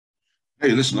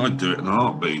Hey, listen, I'd do it in a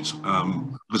heartbeat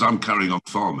because I'm carrying on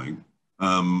farming,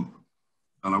 and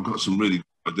I've got some really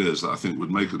good ideas that I think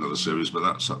would make another series, but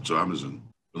that's up to Amazon.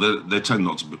 They tend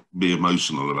not to be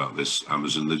emotional about this,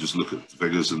 Amazon. They just look at the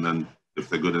figures, and then if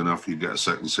they're good enough, you get a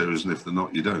second series, and if they're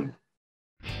not, you don't.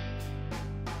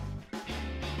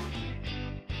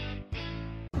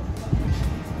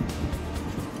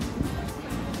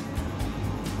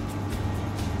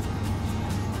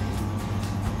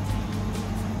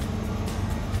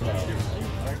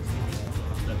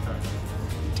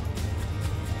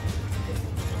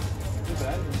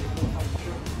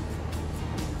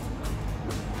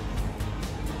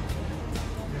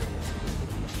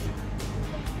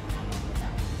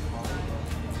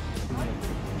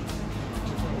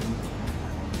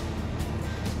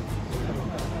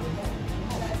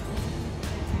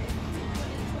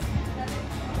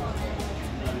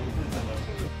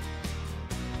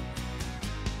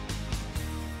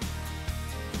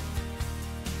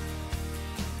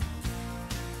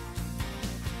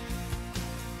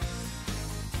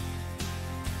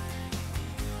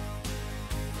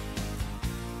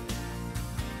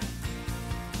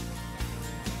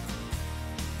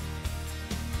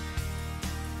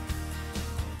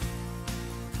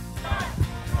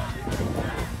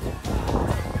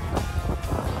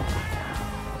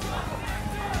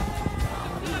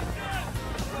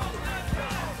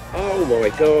 Oh my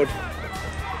god.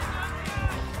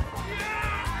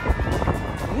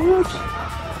 What?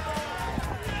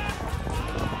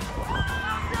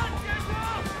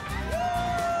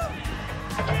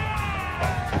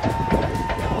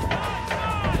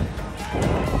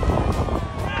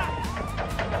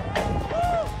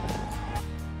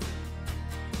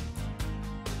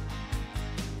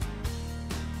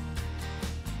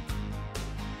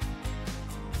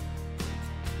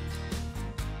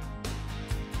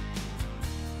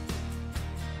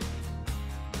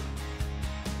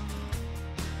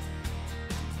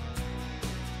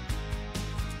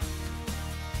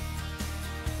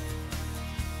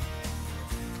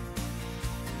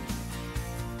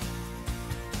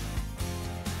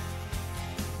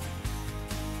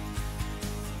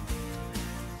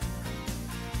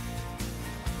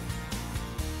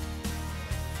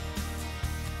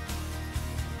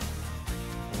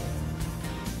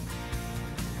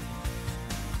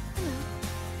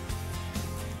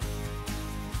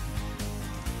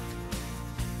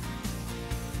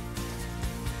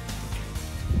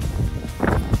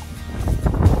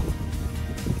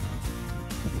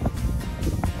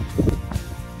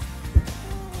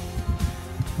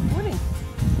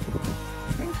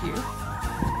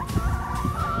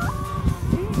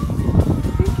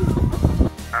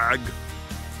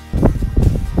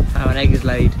 How an egg is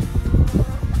laid.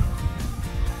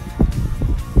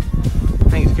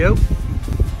 Thanks, Gil.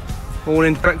 All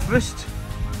into breakfast.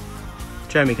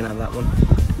 Jeremy can have that one.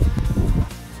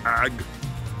 Ag,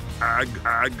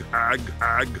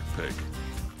 pig.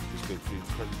 It's going to be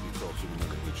incredibly cross in a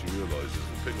minute that she realises the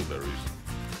pickleberries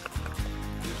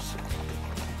is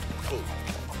full.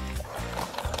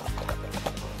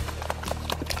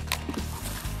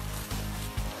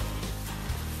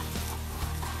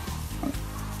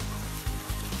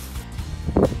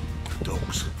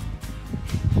 Dogs.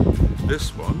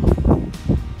 This one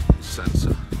is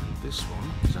Sensor. This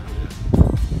one is Abbie.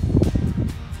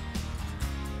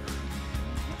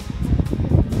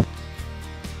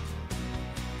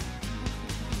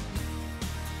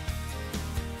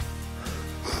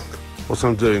 What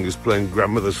I'm doing is playing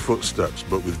Grandmother's Footsteps,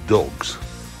 but with dogs.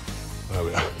 There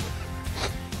we are.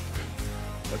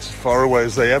 That's as far away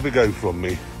as they ever go from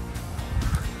me.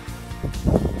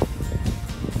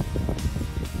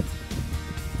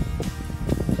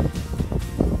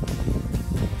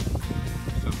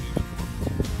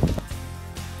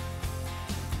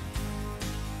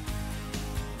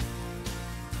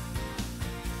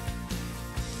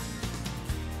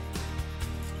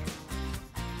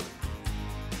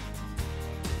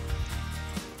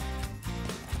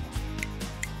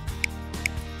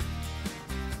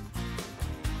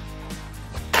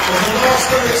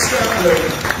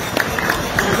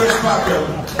 Chris Packham. I'm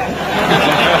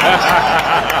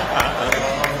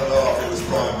going to laugh, it was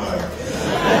Brian May.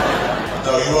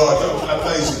 No, you are,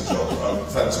 amazing job,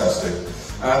 fantastic.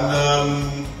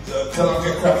 And can I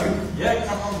get cracking? Yeah,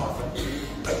 come on, my friend.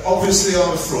 Obviously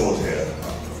I'm a fraud here.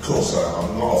 Of course I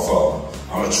am, I'm not a farmer.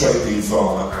 I'm a trading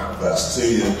farmer at best. 2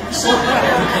 years.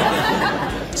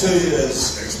 2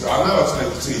 years, I know how to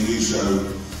make a TV show.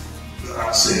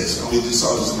 That's it, and we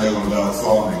decided to make one about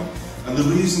farming. And the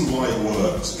reason why it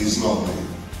worked is not me.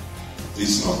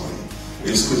 It's not me.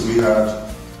 It's because we had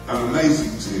an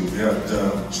amazing team. We had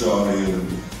Charlie and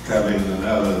Kevin and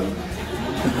Helen.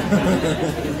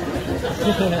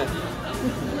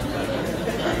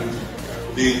 And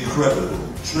the incredible,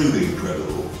 truly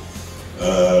incredible,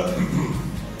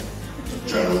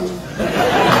 Gerald.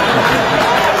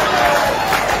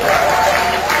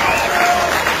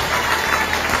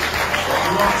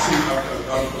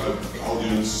 I'll hold you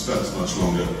in suspense much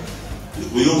longer.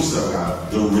 We also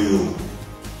have the real,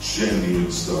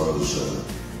 genuine star of the show.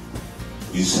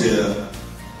 He's here,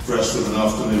 fresh from an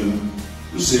afternoon,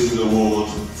 receiving an award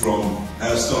from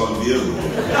Hairstyle of the Year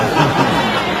Award.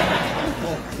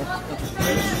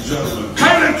 Ladies and gentlemen,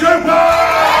 Kaleb Cooper!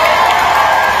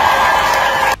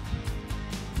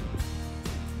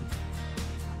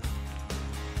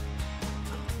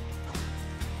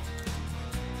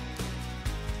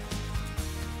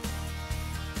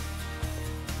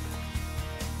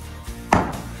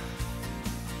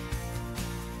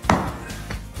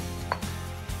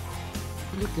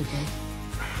 Look good, eh?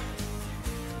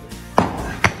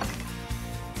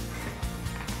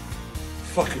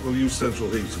 Fuck it, we'll use central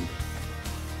heating.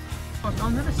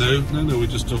 No, we're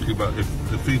just talking about the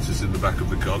fetus in the back of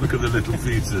the car. Look at the little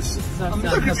fetus. Look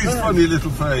at his funny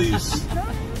little face.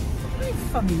 Very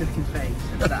funny looking face.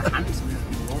 Look at that handsome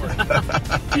looking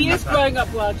boy. He is growing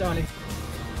up well, darling.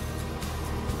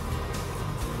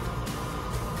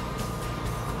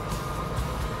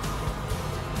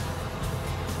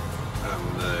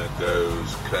 And there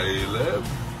goes Kaleb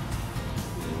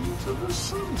into the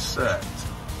sunset.